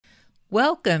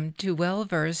Welcome to Well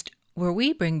Versed, where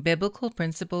we bring biblical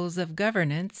principles of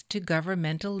governance to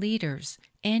governmental leaders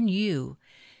and you.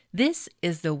 This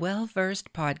is the Well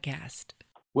Versed podcast.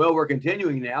 Well, we're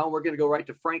continuing now. We're going to go right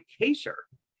to Frank Kaser.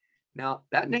 Now,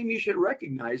 that name you should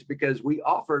recognize because we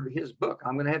offered his book.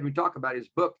 I'm going to have you talk about his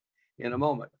book in a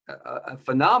moment. A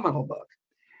phenomenal book.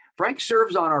 Frank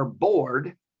serves on our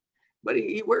board, but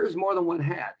he wears more than one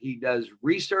hat. He does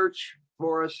research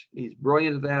for us. He's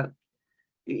brilliant at that.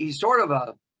 He's sort of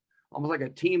almost like a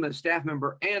team, a staff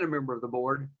member and a member of the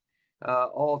board,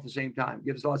 all at the same time.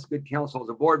 Gives lots of good counsel as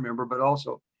a board member, but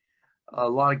also a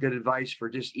lot of good advice for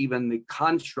just even the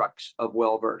constructs of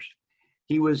Well Versed.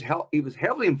 He was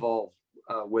heavily involved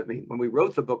with me when we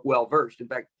wrote the book Well Versed. In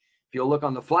fact, if you'll look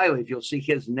on the flyleaf, you'll see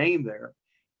his name there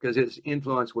because his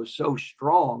influence was so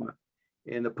strong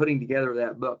in the putting together of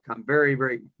that book. I'm very,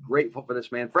 very grateful for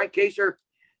this man. Frank Kaser,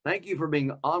 thank you for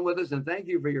being on with us and thank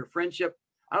you for your friendship.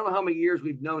 I don't know how many years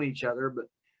we've known each other, but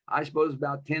I suppose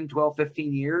about 10, 12,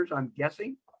 15 years, I'm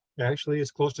guessing. Actually, it's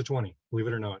close to 20, believe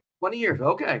it or not. 20 years.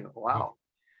 Okay. Wow.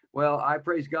 Well, I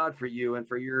praise God for you and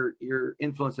for your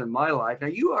influence in my life. Now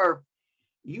you are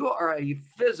a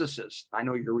physicist. I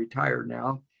know you're retired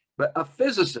now, but a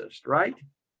physicist, right?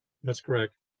 That's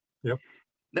correct. Yep.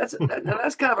 That's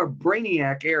kind of a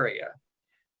brainiac area.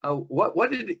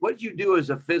 What did you do as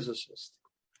a physicist?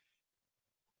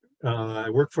 I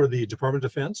worked for the Department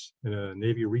of Defense in a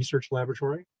Navy research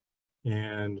laboratory,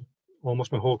 and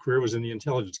almost my whole career was in the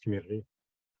intelligence community,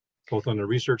 both on the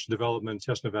research, development,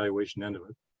 test, and evaluation end of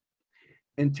it.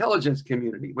 Intelligence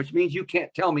community, which means you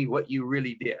can't tell me what you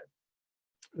really did.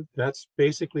 That's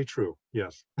basically true.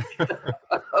 Yes.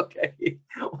 Okay.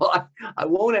 Well, I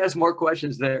won't ask more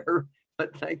questions there,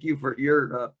 but thank you for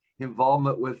your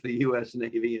involvement with the U.S.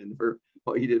 Navy and for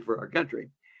what you did for our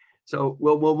country. So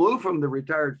we'll move from the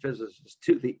retired physicist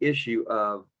to the issue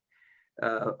of,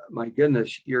 my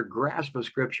goodness, your grasp of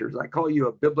scriptures. I call you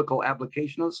a biblical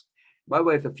applicationist. By the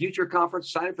way, at the Future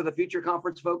Conference, sign up for the Future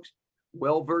Conference, folks,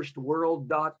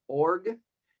 wellversedworld.org.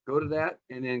 Go to that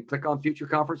and then click on Future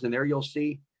Conference, and there you'll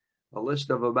see a list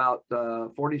of about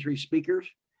 43 speakers.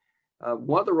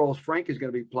 One of the roles Frank is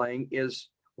going to be playing is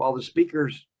while the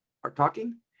speakers are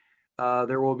talking,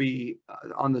 there will be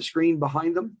on the screen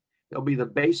behind them, there'll be the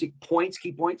basic points,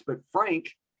 key points, but Frank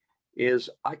is,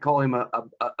 I call him an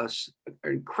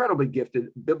incredibly gifted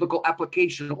biblical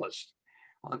applicationalist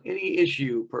on any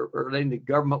issue relating to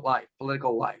government life,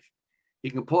 political life. He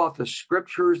can pull out the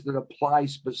scriptures that apply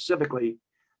specifically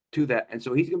to that. And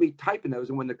so he's going to be typing those.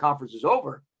 And when the conference is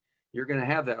over, you're going to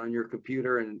have that on your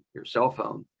computer and your cell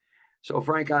phone. So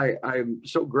Frank, I'm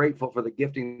so grateful for the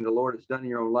gifting the Lord has done in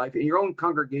your own life. In your own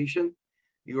congregation,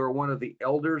 you are one of the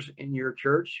elders in your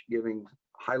church, giving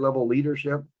high-level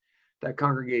leadership, that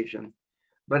congregation.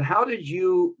 But how did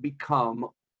you become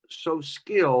so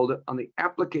skilled on the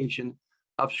application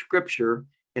of scripture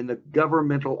in the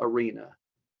governmental arena?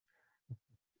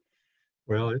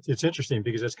 Well, it's interesting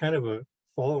because it's kind of a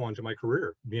follow-on to my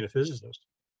career, being a physicist.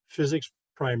 Physics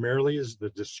primarily is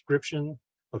the description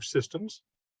of systems,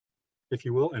 if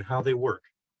you will, and how they work.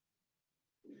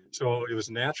 So it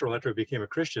was natural after I became a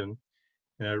Christian,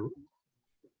 and I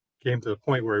came to the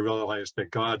point where I realized that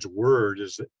God's word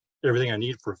is everything I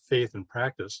need for faith and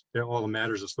practice, all the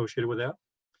matters associated with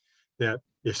that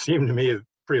it seemed to me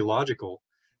pretty logical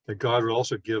that God would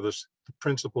also give us the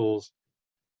principles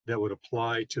that would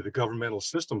apply to the governmental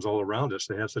systems all around us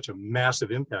that have such a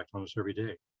massive impact on us every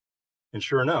day. And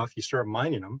sure enough, you start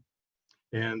mining them,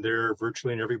 and they're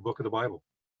virtually in every book of the Bible.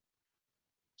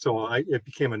 So it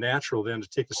became a natural then to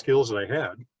take the skills that I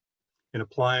had and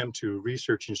apply them to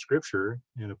researching scripture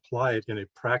and apply it in a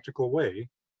practical way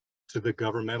to the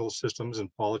governmental systems and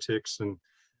politics and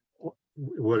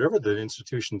whatever the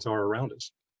institutions are around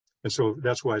us. And so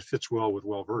that's why it fits well with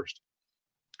Well Versed.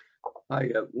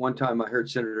 One time I heard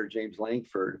Senator James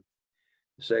Lankford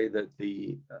say that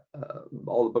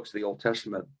all the books of the Old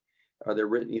Testament they're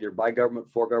written either by government,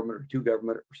 for government, or to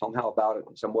government, or somehow about it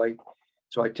in some way.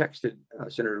 So I texted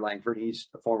Senator Lankford. He's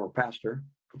a former pastor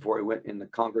before he went in the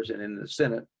Congress and in the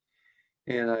Senate.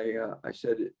 And I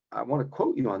said, I want to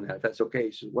quote you on that, if that's okay.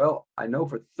 He said, well, I know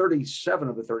for 37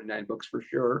 of the 39 books for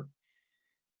sure.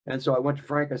 And so I went to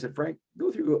Frank. I said, Frank,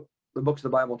 go through the books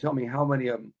of the Bible and tell me how many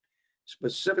of them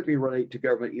specifically relate to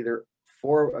government, either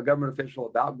for a government official,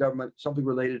 about government, something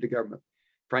related to government.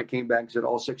 Frank came back and said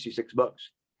all 66 books.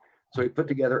 So he put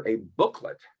together a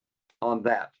booklet on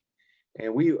that.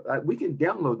 And we can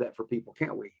download that for people,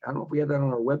 can't we? I don't know if we have that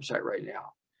on our website right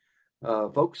now.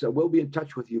 Folks, we'll be in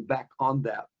touch with you back on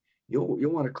that. You'll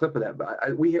want a clip of that,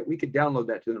 but we could download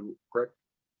that to them, correct?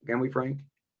 Can we, Frank?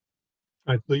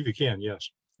 I believe you can, yes.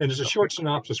 And there's a short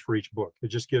synopsis for each book. It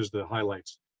just gives the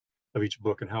highlights of each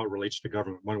book and how it relates to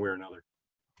government one way or another.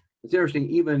 It's interesting,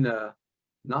 even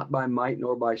not by might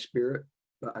nor by spirit.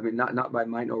 I mean, not by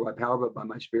might nor by power, but by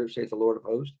my spirit, saith the Lord of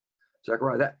hosts.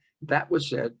 Zechariah, that was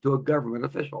said to a government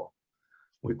official.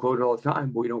 We quote it all the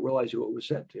time, but we don't realize who it was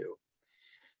said to.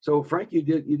 So Frank, you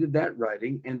did that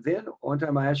writing. And then one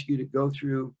time I asked you to go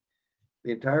through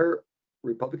the entire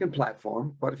Republican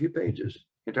platform, quite a few pages,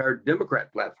 entire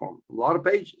Democrat platform, a lot of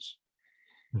pages.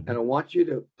 And I want you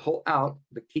to pull out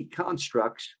the key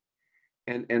constructs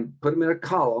and put them in a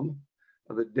column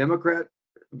of the Democrat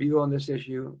view on this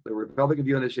issue, the Republican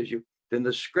view on this issue, then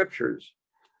the scriptures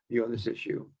view on this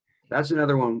issue. That's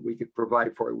another one we could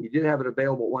provide for you. We did have it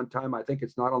available at one time. I think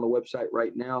it's not on the website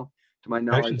right now, to my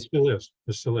knowledge. Actually, it still is.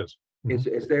 It still is.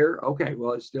 It's there? Okay,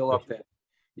 well, it's still up there.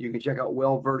 You can check out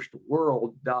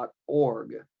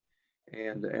wellversedworld.org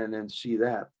and then see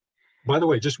that. By the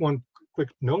way, just one quick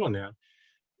note on that.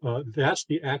 That's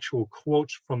the actual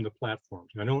quotes from the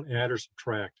platforms. I don't add or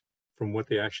subtract from what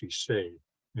they actually say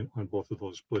on both of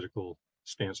those political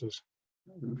stances.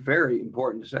 Very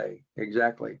important to say.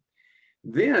 Exactly.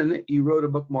 Then you wrote a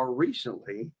book more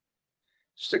recently,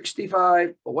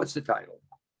 65, what's the title?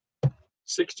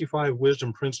 65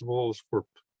 Wisdom Principles for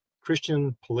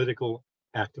Christian Political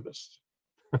Activists.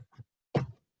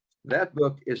 That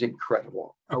book is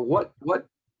incredible.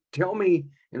 Tell me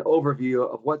an overview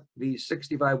of what these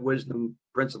 65 wisdom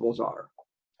principles are.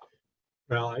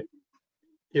 Well,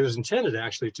 it was intended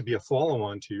actually to be a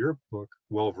follow-on to your book,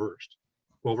 Well Versed.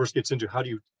 Well Versed gets into how do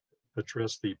you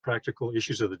address the practical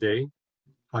issues of the day?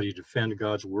 How do you defend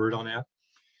God's word on that?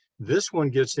 This one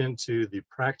gets into the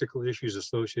practical issues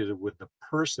associated with the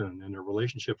person and their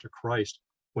relationship to Christ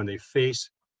when they face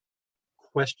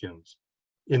questions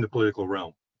in the political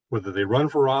realm, whether they run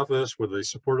for office, whether they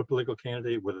support a political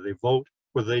candidate, whether they vote,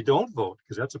 whether they don't vote,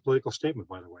 because that's a political statement,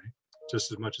 by the way,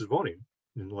 just as much as voting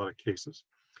in a lot of cases.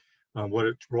 What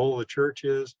its role of the church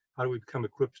is, how do we become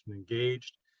equipped and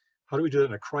engaged? How do we do it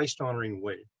in a Christ-honoring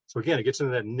way? So again, it gets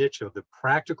into that niche of the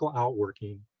practical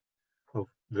outworking of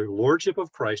the lordship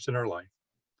of Christ in our life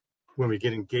when we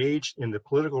get engaged in the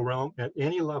political realm at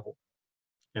any level.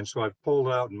 And so I've pulled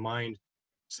out in mind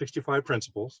 65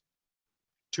 principles,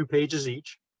 2 pages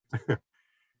each,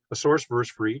 a source verse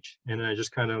for each, and then I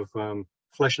just kind of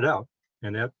flesh it out.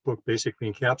 And that book basically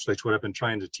encapsulates what I've been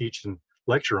trying to teach and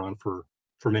lecture on for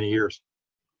many years.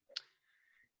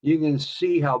 You can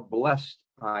see how blessed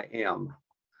I am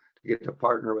to get to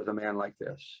partner with a man like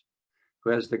this,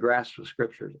 who has the grasp of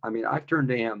scriptures. I mean, I've turned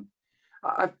to him.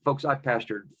 I've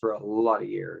pastored for a lot of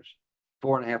years,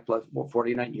 4.5 plus,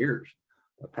 49 years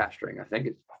of pastoring. I think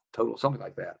it's total, something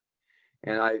like that.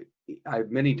 And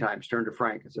I've many times turned to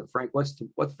Frank and said, Frank, what's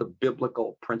the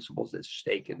biblical principles at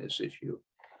stake in this issue?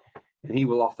 And he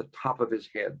will, off the top of his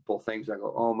head, pull things. I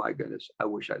go, oh my goodness, I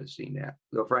wish I'd have seen that.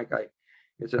 So Frank,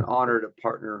 it's an honor to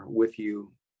partner with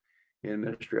you in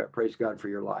ministry. I praise God for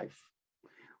your life.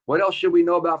 What else should we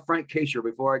know about Frank Kasher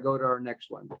before I go to our next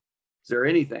one? Is there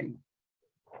anything?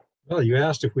 Well, you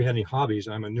asked if we had any hobbies.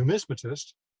 I'm a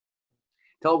numismatist.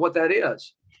 Tell what that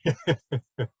is.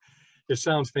 It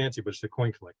sounds fancy, but it's a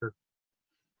coin collector.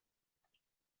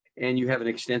 And you have an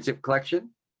extensive collection?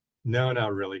 No,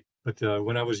 not really. But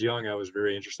when I was young, I was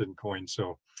very interested in coins,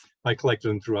 so I collected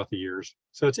them throughout the years.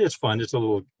 So it's fun. It's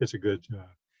a good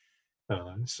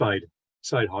side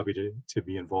hobby to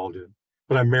be involved in.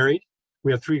 But I'm married.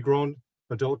 We have 3 grown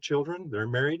adult children. They're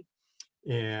married,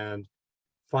 and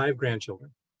 5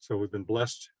 grandchildren. So we've been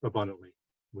blessed abundantly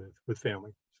with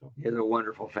family. So it's a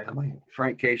wonderful family.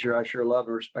 Frank Kasher, I sure love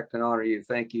and respect and honor you.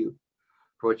 Thank you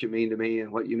for what you mean to me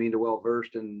and what you mean to Well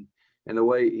Versed, and the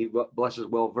way he blesses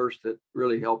Well Versed that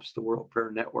really helps the World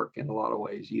Prayer Network in a lot of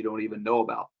ways you don't even know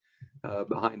about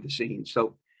behind the scenes.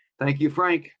 So thank you,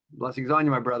 Frank. Blessings on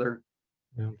you, my brother.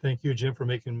 And thank you, Jim, for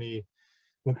making me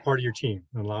one part of your team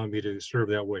and allowing me to serve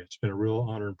that way. It's been a real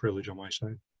honor and privilege on my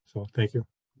side. So thank you.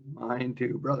 Mine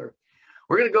too, brother.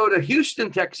 We're going to go to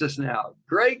Houston, Texas now.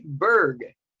 Greg Berg.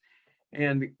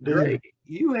 And Greg,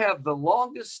 you have the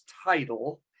longest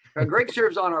title. Greg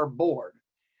serves on our board,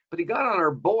 but he got on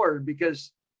our board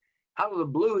because out of the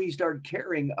blue, he started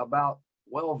caring about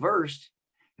Well Versed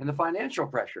and the financial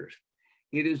pressures.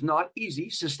 It is not easy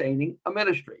sustaining a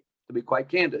ministry, to be quite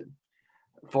candid.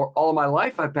 For all of my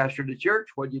life, I pastored a church.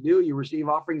 What you do, you receive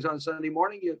offerings on Sunday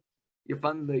morning, you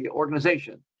fund the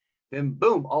organization. Then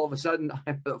boom, all of a sudden,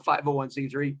 I'm a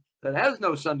 501c3 that has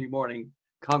no Sunday morning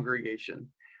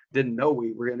congregation. Didn't know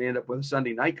we were going to end up with a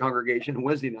Sunday night congregation,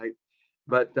 Wednesday night.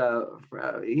 But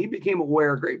he became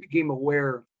aware, Greg became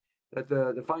aware that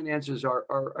the finances are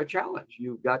a challenge.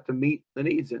 You've got to meet the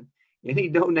needs. And Any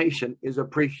donation is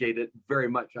appreciated very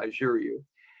much, I assure you.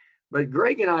 But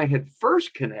Greg and I had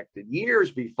first connected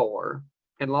years before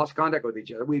and lost contact with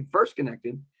each other. We first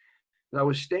connected, and I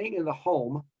was staying in the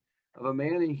home of a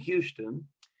man in Houston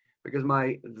because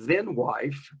my then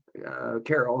wife,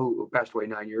 Carol, who passed away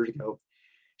 9 years ago,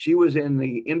 she was in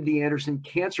the MD Anderson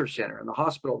Cancer Center in the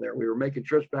hospital there. We were making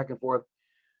trips back and forth,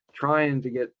 trying to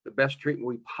get the best treatment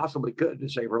we possibly could to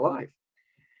save her life.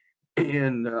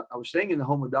 And I was staying in the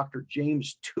home of Dr.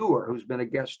 James Tour, who's been a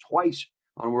guest twice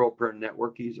on World Prayer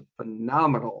Network. He's a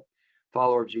phenomenal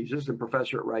follower of Jesus and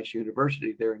professor at Rice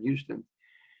University there in Houston.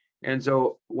 And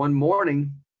so one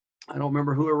morning, I don't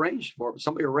remember who arranged for it, but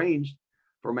somebody arranged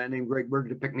for a man named Greg Berg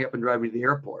to pick me up and drive me to the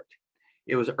airport.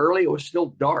 It was early. It was still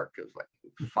dark. It was like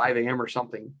 5 a.m. or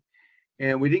something.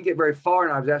 And we didn't get very far.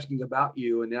 And I was asking about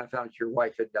you. And then I found out your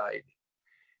wife had died.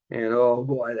 And oh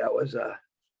boy, that was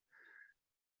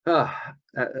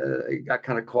it got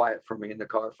kind of quiet for me in the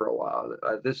car for a while.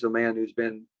 This is a man who's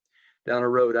been down a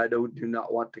road I do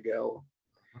not want to go.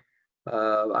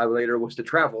 I later was to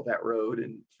travel that road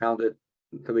and found it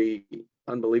to be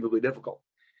unbelievably difficult.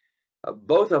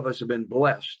 Both of us have been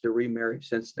blessed to remarry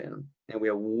since then, and we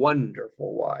have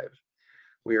wonderful wives.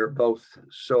 We are both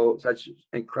such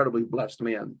incredibly blessed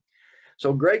men.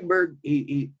 So Greg Berg,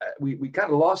 we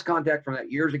kind of lost contact from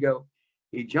that years ago.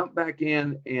 He jumped back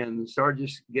in and started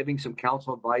just giving some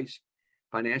counsel advice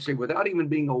financially without even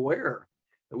being aware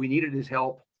that we needed his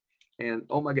help. And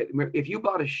oh my God, if you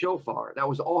bought a shofar, that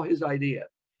was all his idea.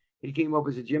 He came up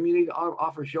and said, Jim, you need to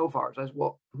offer shofars. I said,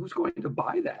 well, who's going to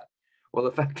buy that? Well,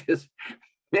 the fact is,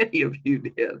 many of you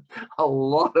did. A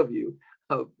lot of you.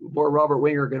 Poor Robert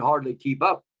Winger can hardly keep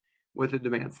up with the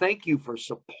demand. Thank you for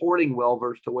supporting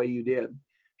Well-Versed the way you did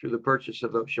through the purchase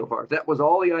of those shofars. That was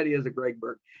all the ideas of Greg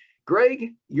Berg.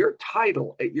 Greg, your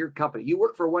title at your company, you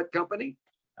work for what company?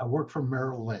 I work for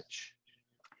Merrill Lynch.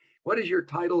 What is your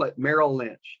title at Merrill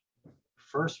Lynch?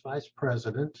 First Vice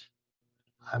President.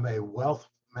 I'm a wealth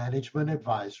management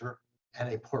advisor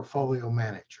and a portfolio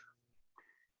manager.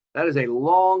 That is a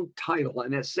long title,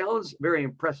 and it sounds very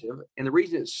impressive. And the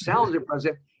reason it sounds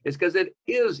impressive is because it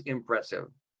is impressive.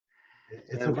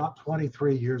 It's about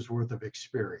 23 years worth of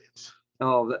experience.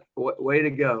 Oh, way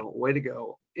to go. Way to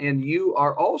go. And you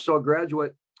are also a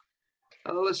graduate,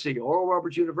 let's see, Oral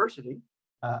Roberts University.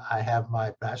 I have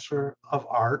my Bachelor of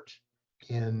Art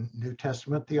in New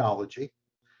Testament theology.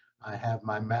 I have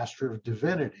my Master of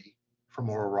Divinity from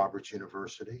Oral Roberts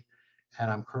University,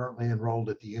 and I'm currently enrolled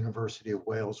at the University of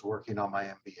Wales working on my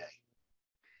MBA.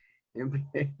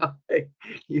 MBA.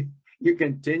 You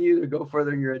continue to go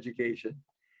further in your education.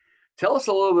 Tell us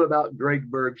a little bit about Greg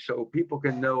Berg so people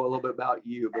can know a little bit about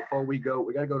you. Before we go,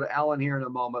 we got to go to Alan here in a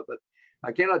moment, but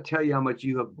I cannot tell you how much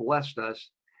you have blessed us.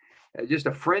 Just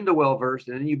a friend of Well-Versed,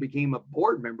 and then you became a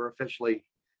board member officially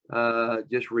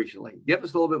just recently. Give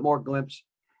us a little bit more glimpse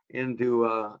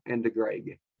into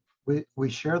Greg. We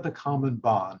share the common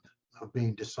bond of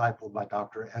being discipled by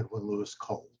Dr. Edwin Lewis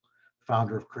Cole,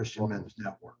 founder of Christian Men's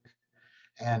Network.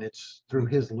 And it's through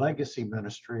his legacy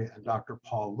ministry and Dr.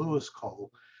 Paul Lewis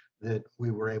Cole that we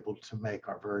were able to make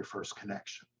our very first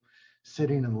connection.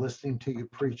 Sitting and listening to you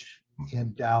preach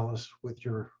in Dallas with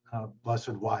your blessed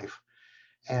wife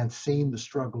and seeing the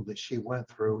struggle that she went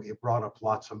through, it brought up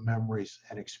lots of memories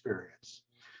and experience.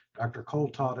 Dr. Cole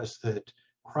taught us that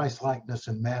Christ-likeness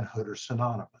and manhood are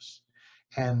synonymous.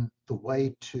 And the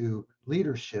way to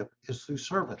leadership is through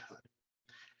servanthood.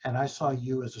 And I saw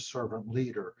you as a servant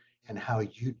leader and how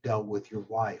you dealt with your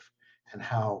wife and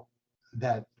how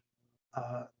that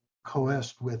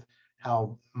coalesced with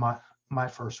how my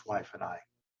first wife and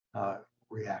I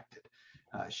reacted.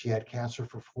 She had cancer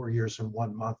for 4 years and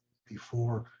 1 month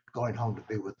before going home to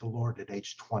be with the Lord at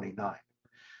age 29.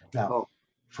 Now,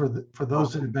 for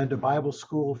those that have been to Bible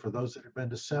school, for those that have been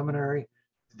to seminary,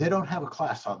 they don't have a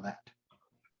class on that.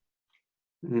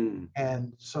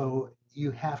 And so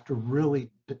you have to really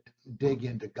dig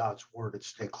into God's word and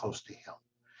stay close to him.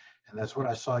 And that's what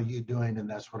I saw you doing, and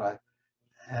that's what I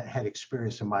had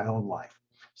experienced in my own life.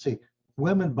 See,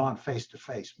 women bond face to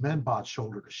face, men bond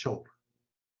shoulder to shoulder.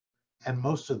 And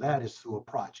most of that is through a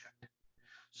project.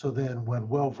 So then when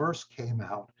Well-Versed came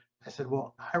out, I said,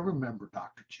 well, I remember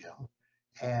Dr. Jim,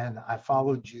 and I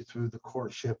followed you through the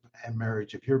courtship and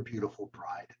marriage of your beautiful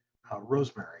bride,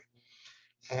 Rosemary.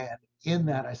 And in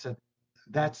that, I said,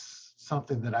 that's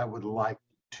something that I would like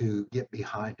to get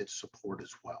behind and support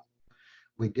as well.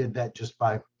 We did that just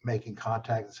by making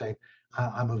contact and saying,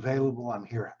 I'm available, I'm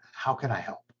here, how can I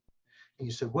help? And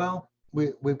you said, well,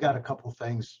 we've got a couple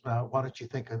things. Why don't you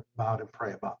think about and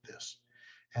pray about this?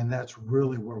 And that's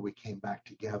really where we came back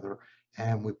together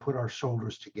and we put our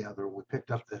shoulders together. We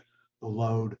picked up the the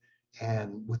load.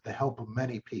 And with the help of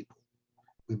many people,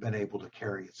 we've been able to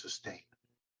carry and sustain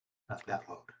that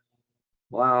load.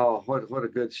 Wow, what a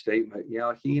good statement.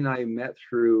 Yeah, he and I met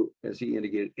through, as he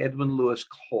indicated, Edwin Lewis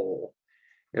Cole.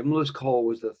 Edwin Lewis Cole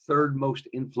was the third most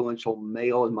influential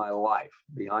male in my life,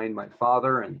 behind my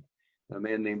father and a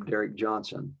man named Derek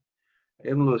Johnson.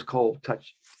 Edwin Lewis Cole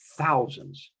touched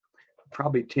thousands,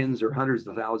 probably tens or hundreds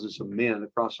of thousands of men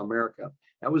across America.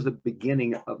 That was the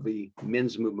beginning of the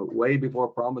men's movement, way before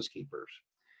Promise Keepers.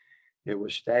 It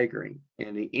was staggering.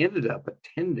 And he ended up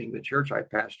attending the church I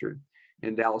pastored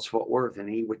in Dallas, Fort Worth, and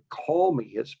he would call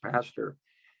me his pastor.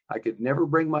 I could never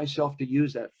bring myself to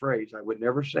use that phrase. I would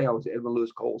never say I was Edwin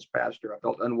Lewis Cole's pastor. I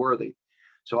felt unworthy.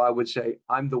 So I would say,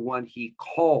 I'm the one he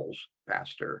calls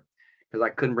pastor, because I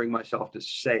couldn't bring myself to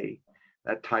say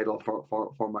that title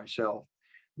for myself.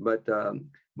 But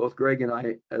both Greg and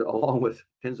I, along with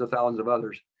tens of thousands of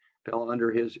others, fell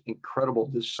under his incredible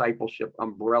discipleship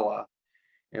umbrella,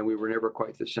 and we were never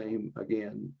quite the same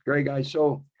again. Greg, I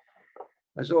so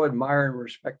admire and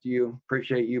respect you,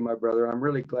 appreciate you, my brother. I'm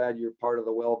really glad you're part of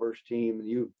the Well-Versed team, and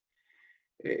you,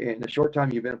 in the short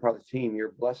time you've been a part of the team,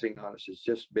 your blessing on us has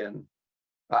just been,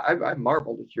 I've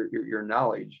marveled at your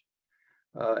knowledge,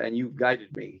 and you've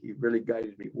guided me. You've really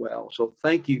guided me well. So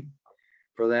thank you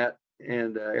for that.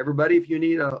 And everybody, if you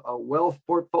need a wealth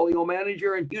portfolio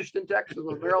manager in Houston, Texas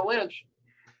with Merrill Lynch,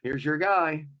 here's your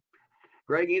guy.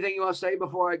 Greg, anything you want to say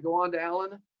before I go on to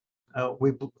Alan?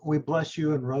 We bless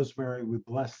you and Rosemary. We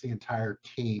bless the entire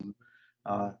team,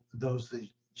 those that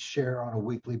share on a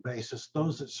weekly basis,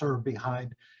 those that serve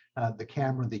behind the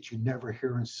camera that you never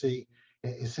hear and see.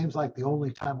 It seems like the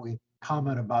only time we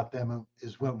comment about them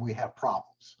is when we have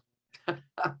problems.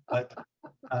 But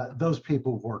those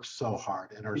people work so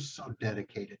hard and are so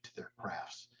dedicated to their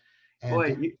crafts.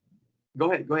 And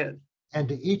go ahead. And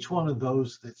to each one of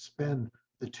those that spend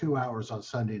the 2 hours on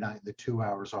Sunday night, the 2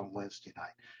 hours on Wednesday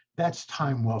night, that's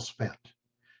time well spent,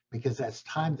 because that's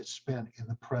time that's spent in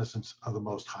the presence of the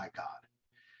Most High God.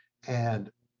 And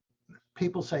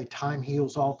people say time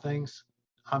heals all things.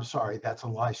 I'm sorry, that's a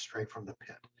lie straight from the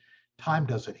pit. Time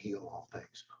doesn't heal all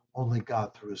things. Only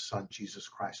God through his son, Jesus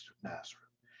Christ of Nazareth.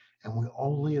 And we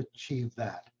only achieve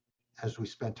that as we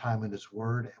spend time in his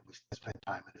word and we spend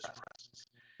time in his presence.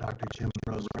 Dr. Jim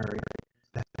and Rosemary,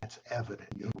 that's evident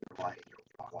in your life, in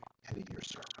your walk, and in your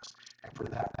service. And for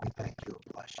that, we thank you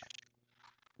and bless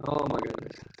you. Oh my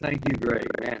goodness. Thank you, Greg.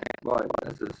 Man, boy,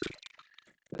 this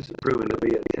is proven to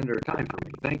be a tender time for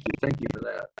me. Thank you for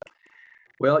that.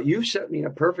 Well, you set me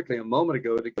up perfectly a moment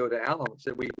ago to go to Alan and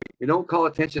said we don't call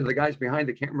attention to the guys behind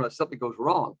the camera if something goes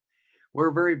wrong. We're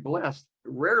very blessed.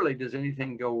 Rarely does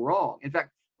anything go wrong. In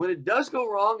fact, when it does go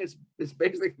wrong, it's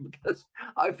basically because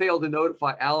I failed to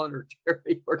notify Alan or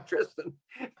Terry or Tristan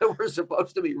that we're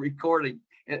supposed to be recording.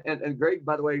 And Greg,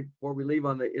 by the way, before we leave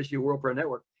on the issue of World Prayer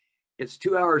Network, it's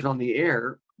 2 hours on the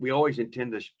air. We always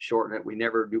intend to shorten it. We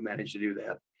never do manage to do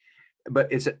that.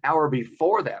 But it's an hour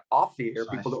before that, off the air.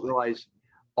 People don't realize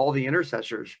all the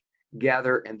intercessors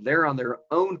gather and they're on their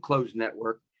own closed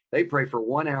network. They pray for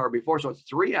 1 hour before. So it's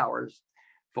 3 hours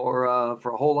for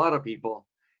a whole lot of people,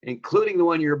 including the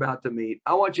one you're about to meet.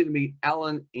 I want you to meet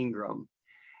Alan Ingram.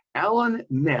 Alan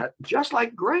met just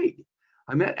like Greg.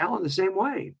 I met Alan the same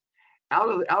way. Out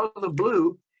of the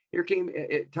blue, here came,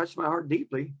 it touched my heart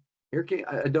deeply. Here came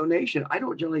a donation. I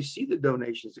don't generally see the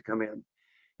donations that come in.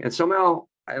 And somehow,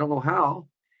 I don't know how,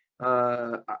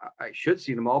 I should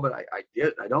see them all, but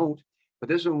I don't. But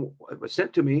this one was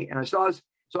sent to me and I saw it.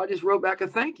 So I just wrote back a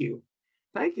thank you.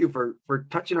 Thank you for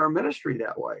touching our ministry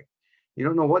that way. You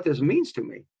don't know what this means to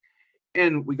me.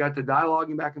 And we got to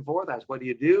dialoguing back and forth. I asked, what do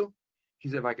you do? He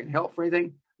said, if I can help for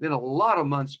anything. Then a lot of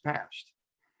months passed.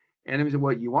 And he said,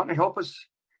 well, you want to help us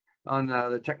on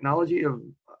the technology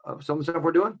of some of the stuff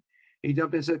we're doing? He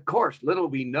jumped in and said, of course. Little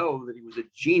we know that he was a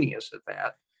genius at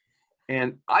that.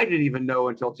 And I didn't even know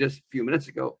until just a few minutes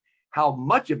ago how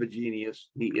much of a genius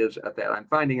he is at that. I'm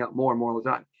finding out more and more all the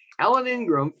time. Alan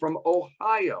Ingram from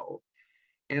Ohio.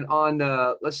 And on,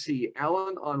 let's see,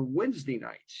 Alan, on Wednesday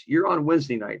nights. You're on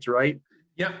Wednesday nights, right?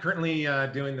 Yeah, currently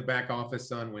doing the back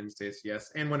office on Wednesdays,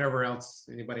 yes. And whenever else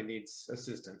anybody needs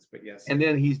assistance, but yes. And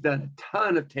then he's done a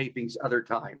ton of tapings other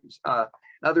times.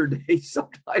 Other days,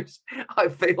 sometimes I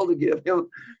fail to give him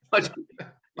much,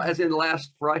 as in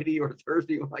last Friday or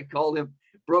Thursday when I called him,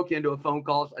 broke into a phone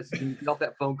call. I said, off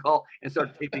that phone call and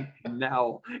started taping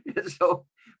now. And so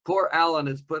poor Alan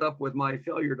has put up with my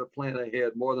failure to plan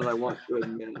ahead more than I want to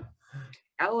admit.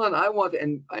 Alan, I want to,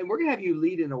 and we're going to have you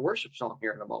lead in a worship song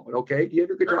here in a moment, okay? Do you have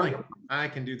your guitar? I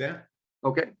can do that.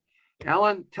 Okay.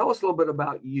 Alan, tell us a little bit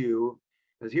about you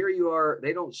Because here you are,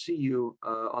 they don't see you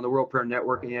on the World Prayer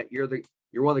Network, and yet you're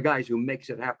one of the guys who makes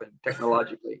it happen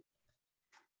technologically.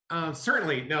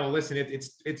 Certainly. No, listen,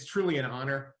 it's truly an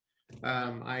honor.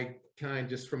 I kind of,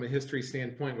 just from a history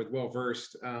standpoint with Well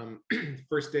Versed,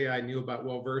 first day I knew about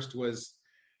Well Versed was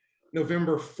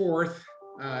November 4th,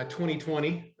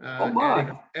 2020,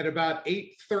 at about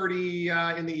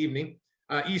 8:30 in the evening,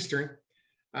 Eastern.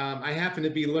 I happened to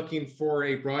be looking for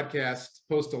a broadcast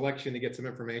post-election to get some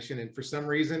information, and for some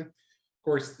reason, of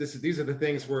course, these are the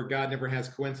things where God never has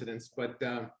coincidence, but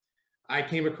I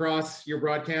came across your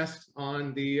broadcast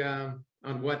on the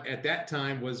on what at that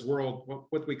time was what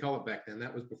do we call it back then?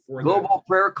 That was before Global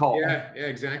Prayer Call. Yeah,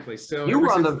 exactly. So you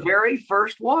were on the very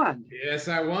first one. Yes,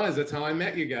 I was. That's how I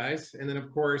met you guys. And then,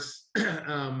 of course,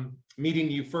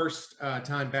 meeting you first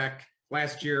time back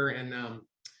last year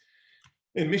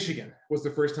in Michigan was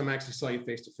the first time I actually saw you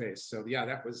face to face. So yeah,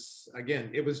 that was, again,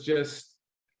 it was just,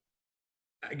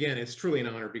 again, it's truly an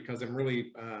honor because I'm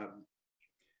really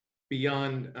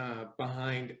behind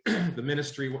the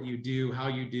ministry, what you do, how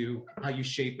you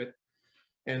shape it,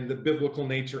 and the biblical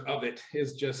nature of it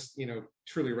is just,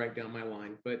 truly right down my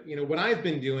line. But, what I've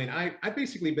been doing, I've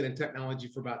basically been in technology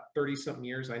for about 30 something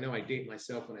years. I know I date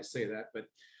myself when I say that, but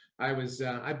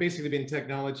I've basically been in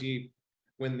technology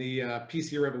when the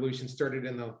PC revolution started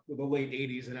in the late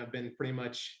 80s, and I've been pretty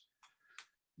much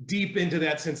deep into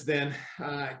that since then.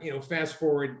 Fast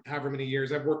forward however many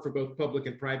years, I've worked for both public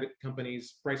and private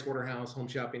companies, Pricewaterhouse, Home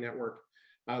Shopping Network,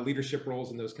 leadership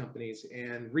roles in those companies.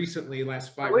 And recently,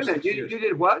 last 5 or 6 years. You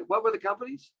did what? What were the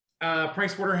companies?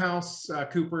 Pricewaterhouse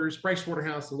Coopers,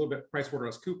 Pricewaterhouse, a little bit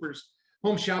Pricewaterhouse Coopers,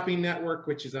 Home Shopping Network,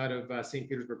 which is out of St.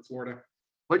 Petersburg, Florida.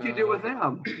 What'd you do with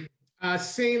them?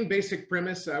 Same basic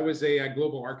premise. I was a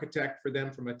global architect for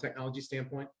them from a technology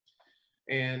standpoint,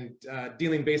 and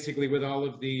dealing basically with all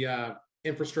of the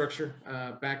infrastructure,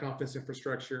 back office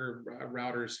infrastructure,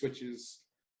 routers, switches,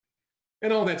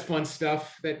 and all that fun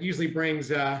stuff that usually brings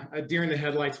a deer in the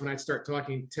headlights when I start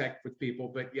talking tech with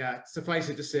people. But yeah, suffice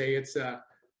it to say, it's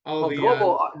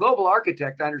global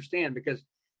architect. I understand because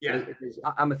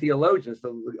I'm a theologian,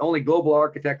 so the only global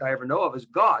architect I ever know of is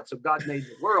God. So God made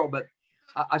the world, but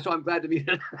so I'm glad to be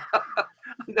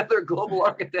another global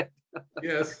architect.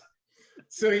 Yes.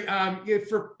 So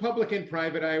for public and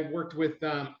private, I worked with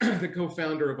the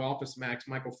co-founder of OfficeMax,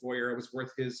 Michael Foyer. I was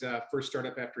with his first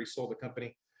startup after he sold the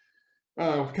company,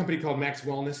 a company called Max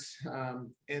Wellness,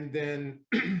 and then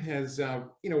has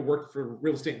worked for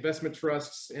real estate investment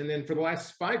trusts. And then for the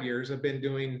last 5 years, I've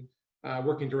been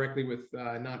working directly with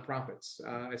nonprofits.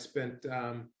 I spent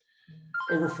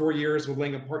over 4 years with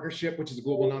Langham Partnership, which is a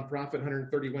global nonprofit,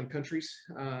 131 countries,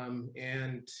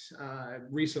 and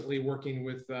recently working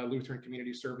with Lutheran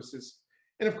Community Services.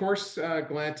 And of course,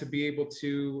 glad to be able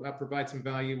to provide some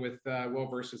value with Well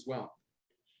Versed as well.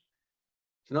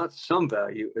 It's not some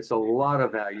value, it's a lot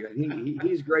of value. And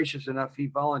he's gracious enough, he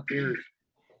volunteers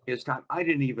his time. I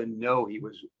didn't even know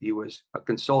he was a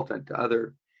consultant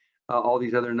to all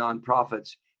these other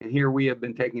nonprofits. And here we have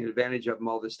been taking advantage of him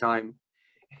all this time.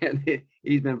 And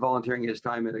he's been volunteering his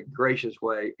time in a gracious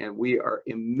way, and we are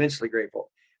immensely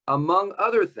grateful. Among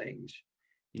other things,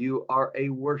 you are a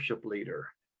worship leader.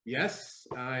 Yes,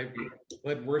 I've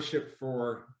led worship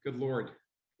for, good Lord,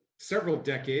 several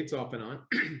decades off and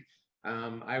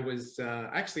on. I was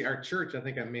actually, our church, I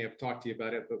think I may have talked to you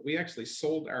about it, but we actually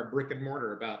sold our brick and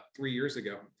mortar about 3 years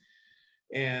ago.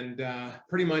 And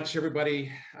pretty much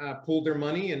everybody pulled their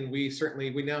money, and we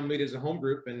now meet as a home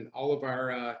group, and all of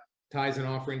our tithes and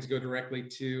offerings go directly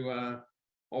to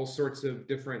all sorts of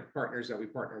different partners that we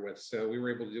partner with. So we were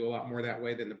able to do a lot more that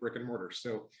way than the brick and mortar.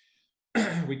 So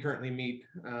we currently meet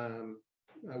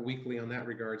weekly on that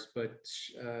regards, but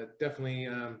definitely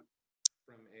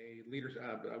from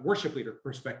a worship leader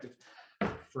perspective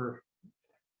for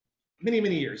many,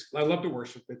 many years. I love to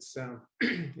worship. It's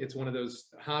one of those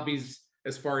hobbies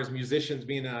as far as musicians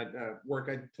being work.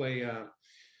 I play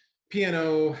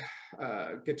piano,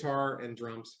 guitar, and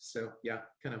drums. So yeah,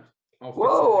 kind of all.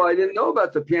 Whoa! I didn't know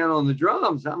about the piano and the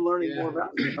drums. I'm learning more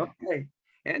about it. Okay,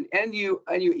 and you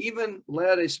even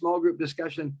led a small group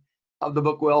discussion of the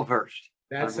book Well Versed.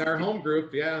 That's our home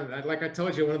group. Yeah, like I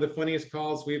told you, one of the funniest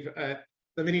calls we've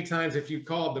the many times if you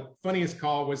called, the funniest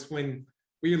call was when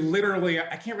we literally,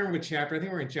 I can't remember which chapter. I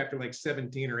think we're in chapter like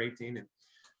 17 or 18, and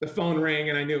the phone rang,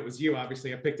 and I knew it was you.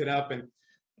 Obviously, I picked it up, and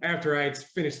after I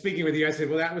finished speaking with you, I said,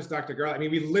 well, that was Dr. Garlow. I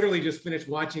mean, we literally just finished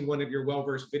watching one of your Well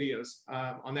Versed videos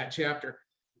on that chapter.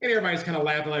 And everybody's kind of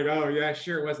laughing like, oh, yeah,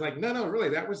 sure. It was like, no, really,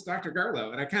 that was Dr.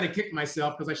 Garlow. And I kind of kicked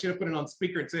myself because I should have put it on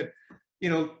speaker and said,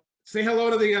 say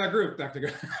hello to the group, Dr.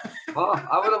 Garlow. Oh,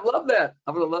 I would have loved that.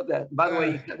 I would have loved that. By the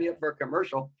way, you set me up for a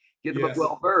commercial. get the book Yes.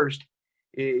 Well Versed,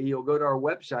 you'll go to our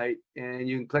website and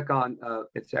you can click on,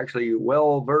 it's actually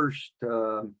Well Versed,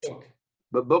 Book.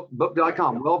 but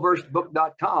book.com,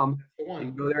 wellversedbook.com. That's the You can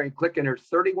one. go there and click, and there's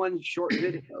 31 short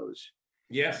videos.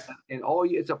 Yes. And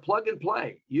it's a plug and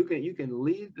play. You can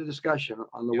lead the discussion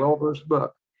on the Yeah. Well Versed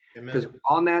book, because Amen.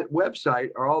 on that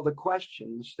website are all the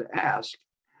questions to ask.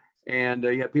 And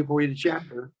you have people read a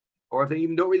chapter, or if they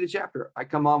even don't read the chapter, I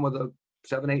come on with a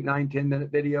 7, 8, 9,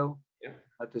 10-minute video Yeah.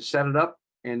 to set it up,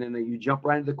 and then you jump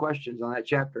right into the questions on that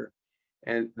chapter.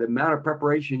 And the amount of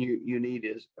preparation you need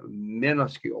is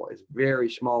minuscule. It's very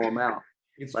small amount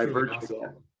It's by truly virtue of awesome.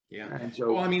 that. Yeah. And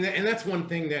so, Well, I mean, and that's one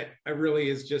thing that I really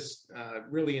is just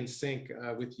really in sync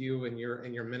with you and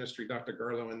your ministry, Dr.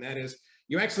 Garlow, and that is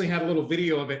you actually had a little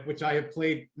video of it, which I have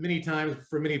played many times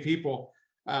for many people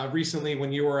recently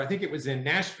when you were, I think it was in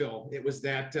Nashville. It was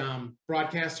that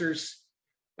broadcasters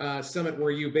summit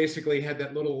where you basically had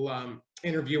that little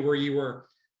interview where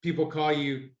people call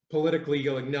you politically,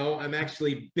 you're like, no, I'm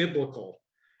actually biblical.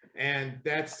 And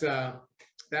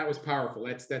that was powerful.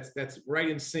 That's right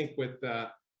in sync with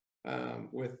how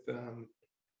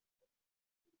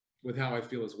I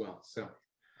feel as well. So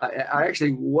I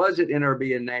actually was at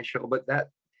NRB in Nashville, but that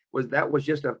was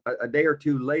just a day or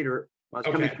two later. I was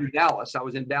coming Okay. through Dallas. I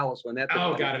was in Dallas when that.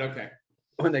 oh, got it. Okay.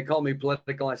 When they called me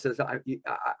political, I said,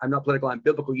 I'm not political. I'm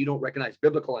biblical. You don't recognize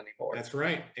biblical anymore. That's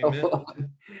right. Amen.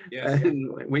 Yes. And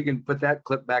we can put that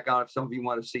clip back on if some of you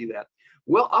want to see that.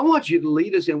 Well, I want you to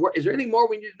lead us in work. Is there anything more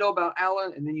we need to know about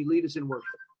Alan? And then you lead us in worship.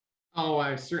 Oh,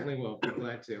 I certainly will. Be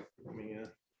glad to. Let me,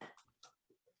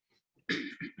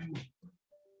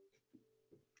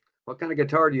 What kind of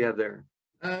guitar do you have there?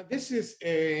 this is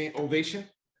a Ovation,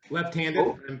 left-handed,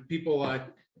 Oh. and people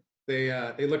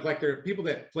they look like they're people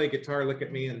that play guitar look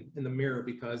at me in the mirror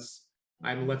because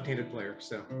I'm a left-handed player.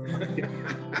 So.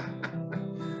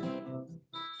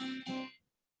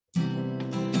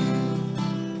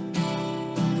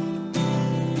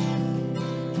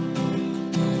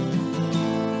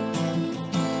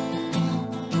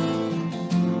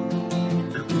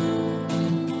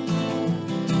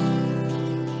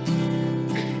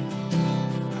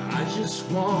 I just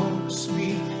want to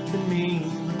speak the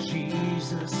name of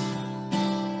Jesus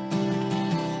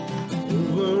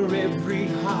over every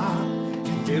heart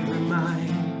and every mind.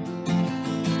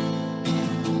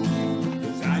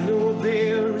 'Cause I know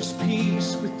there is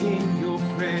peace within your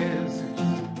presence.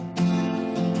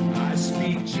 I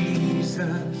speak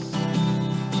Jesus.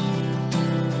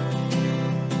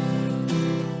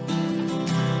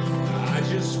 I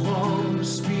just want to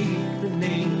speak the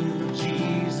name of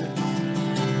Jesus.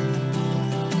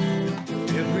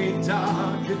 Every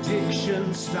dark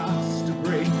addiction starts to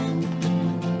break,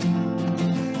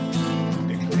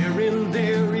 declaring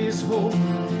there is hope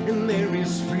and there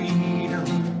is freedom.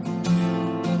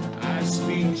 I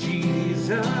speak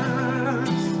Jesus.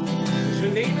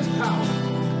 Your name is power.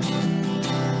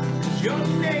 Your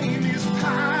name is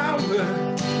power.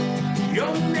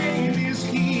 Your name is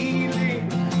healing.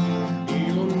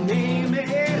 Your name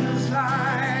is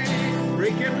life.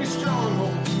 Break every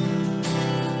stronghold.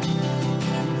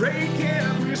 Break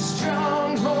every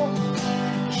stronghold,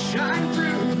 shine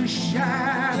through the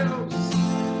shadows,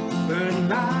 burn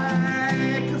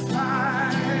like a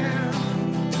fire.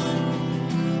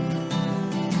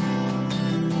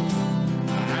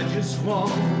 I just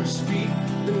want to speak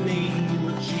the name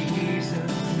of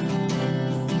Jesus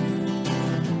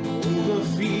over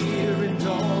fear and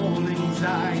all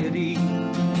anxiety.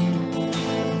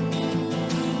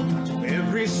 To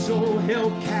every soul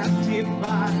held captive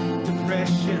by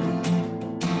depression,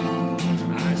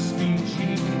 I speak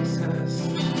Jesus.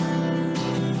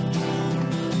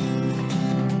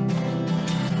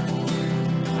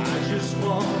 I just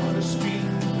want to speak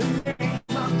the name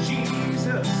of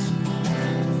Jesus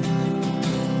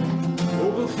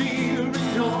over fear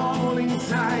and all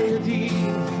anxiety.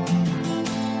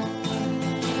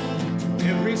 To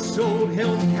every soul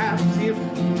held captive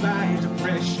by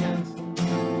depression,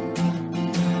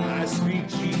 I speak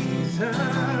Jesus.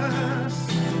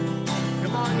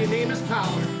 Come on, your name is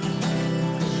power.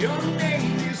 Your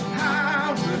name is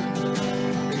power.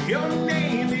 Your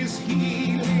name is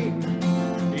healing.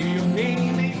 Your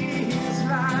name is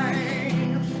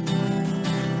life.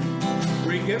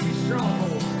 Break every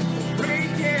stronghold.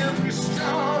 Break every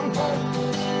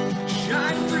stronghold.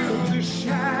 Shine through the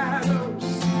shadows.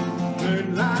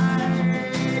 Burn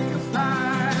like a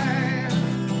fire.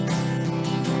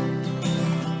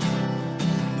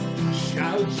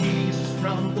 Shout Jesus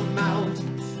from the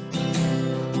mountains,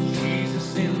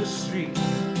 Jesus in the streets,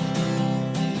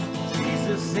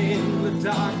 Jesus in the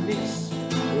darkness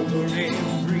over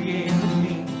every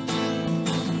enemy.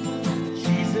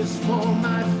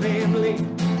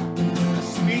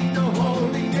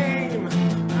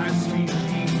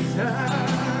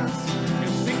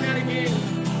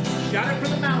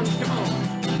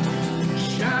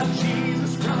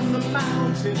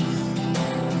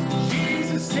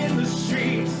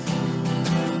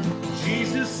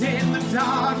 in the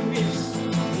darkness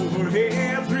over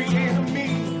every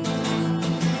enemy.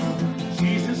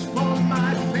 Jesus for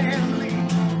my family.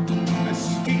 I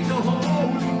speak the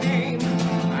holy name.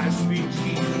 I speak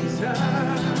Jesus.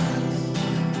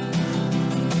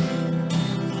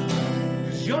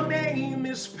 'Cause your name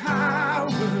is power.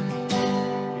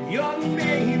 Your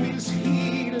name is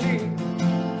healing.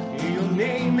 Your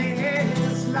name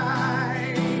is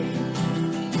life.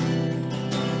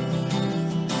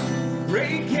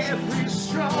 Break every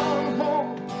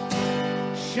stronghold,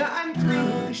 shine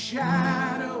through the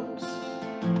shadows,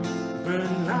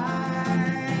 burn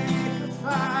like a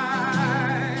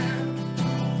fire.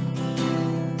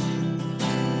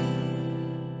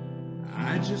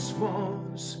 I just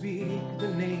want to speak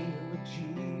the name of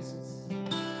Jesus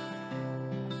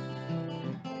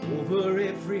over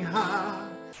every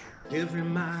heart, every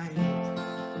mind.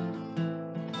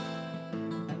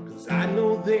 I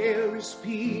know there is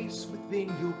peace within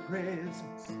your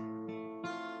presence.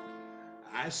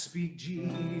 I speak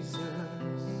Jesus.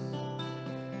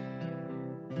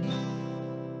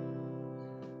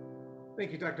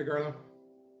 Thank you, Dr. Garlow.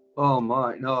 Oh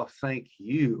my, no, thank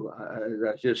you.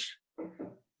 I just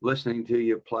listening to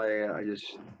you play, I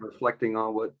just reflecting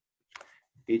on what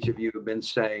each of you have been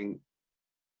saying.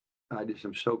 I just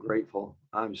am so grateful.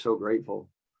 I'm so grateful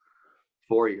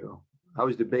for you. I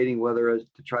was debating whether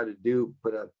to try to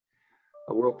put a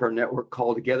World Prayer Network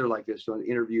call together like this to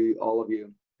interview all of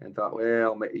you, and thought,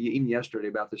 well, even yesterday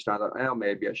about this time, I thought, well,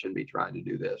 maybe I shouldn't be trying to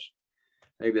do this.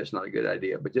 Maybe that's not a good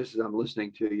idea. But just as I'm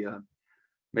listening to you,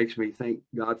 makes me thank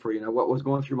God for you. Now, what was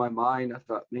going through my mind, I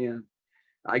thought, man,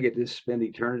 I get to spend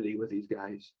eternity with these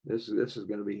guys. This is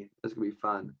going to be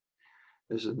fun.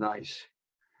 This is nice,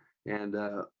 and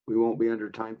we won't be under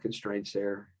time constraints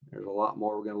there. There's a lot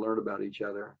more we're going to learn about each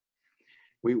other.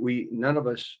 We none of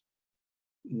us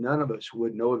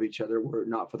would know of each other were it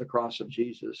not for the cross of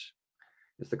Jesus.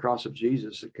 It's the cross of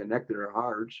Jesus that connected our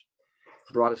hearts,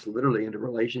 brought us literally into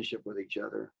relationship with each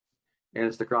other. And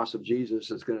it's the cross of Jesus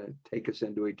that's going to take us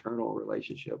into eternal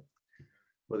relationship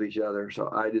with each other. So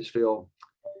I just feel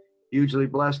hugely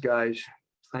blessed, guys.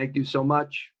 Thank you so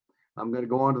much. I'm going to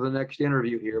go on to the next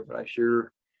interview here, but I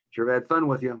sure had fun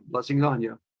with you. Blessings on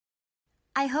you.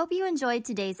 I hope you enjoyed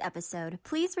today's episode.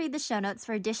 Please read the show notes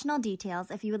for additional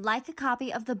details if you would like a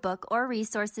copy of the book or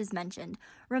resources mentioned.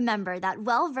 Remember that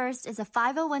Well Versed is a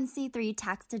 501c3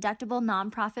 tax-deductible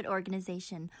nonprofit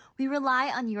organization. We rely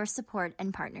on your support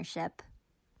and partnership.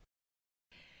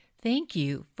 Thank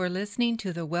you for listening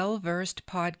to the Well Versed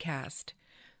podcast.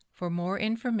 For more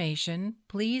information,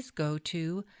 please go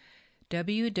to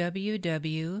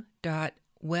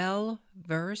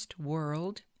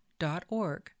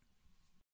www.wellversedworld.org.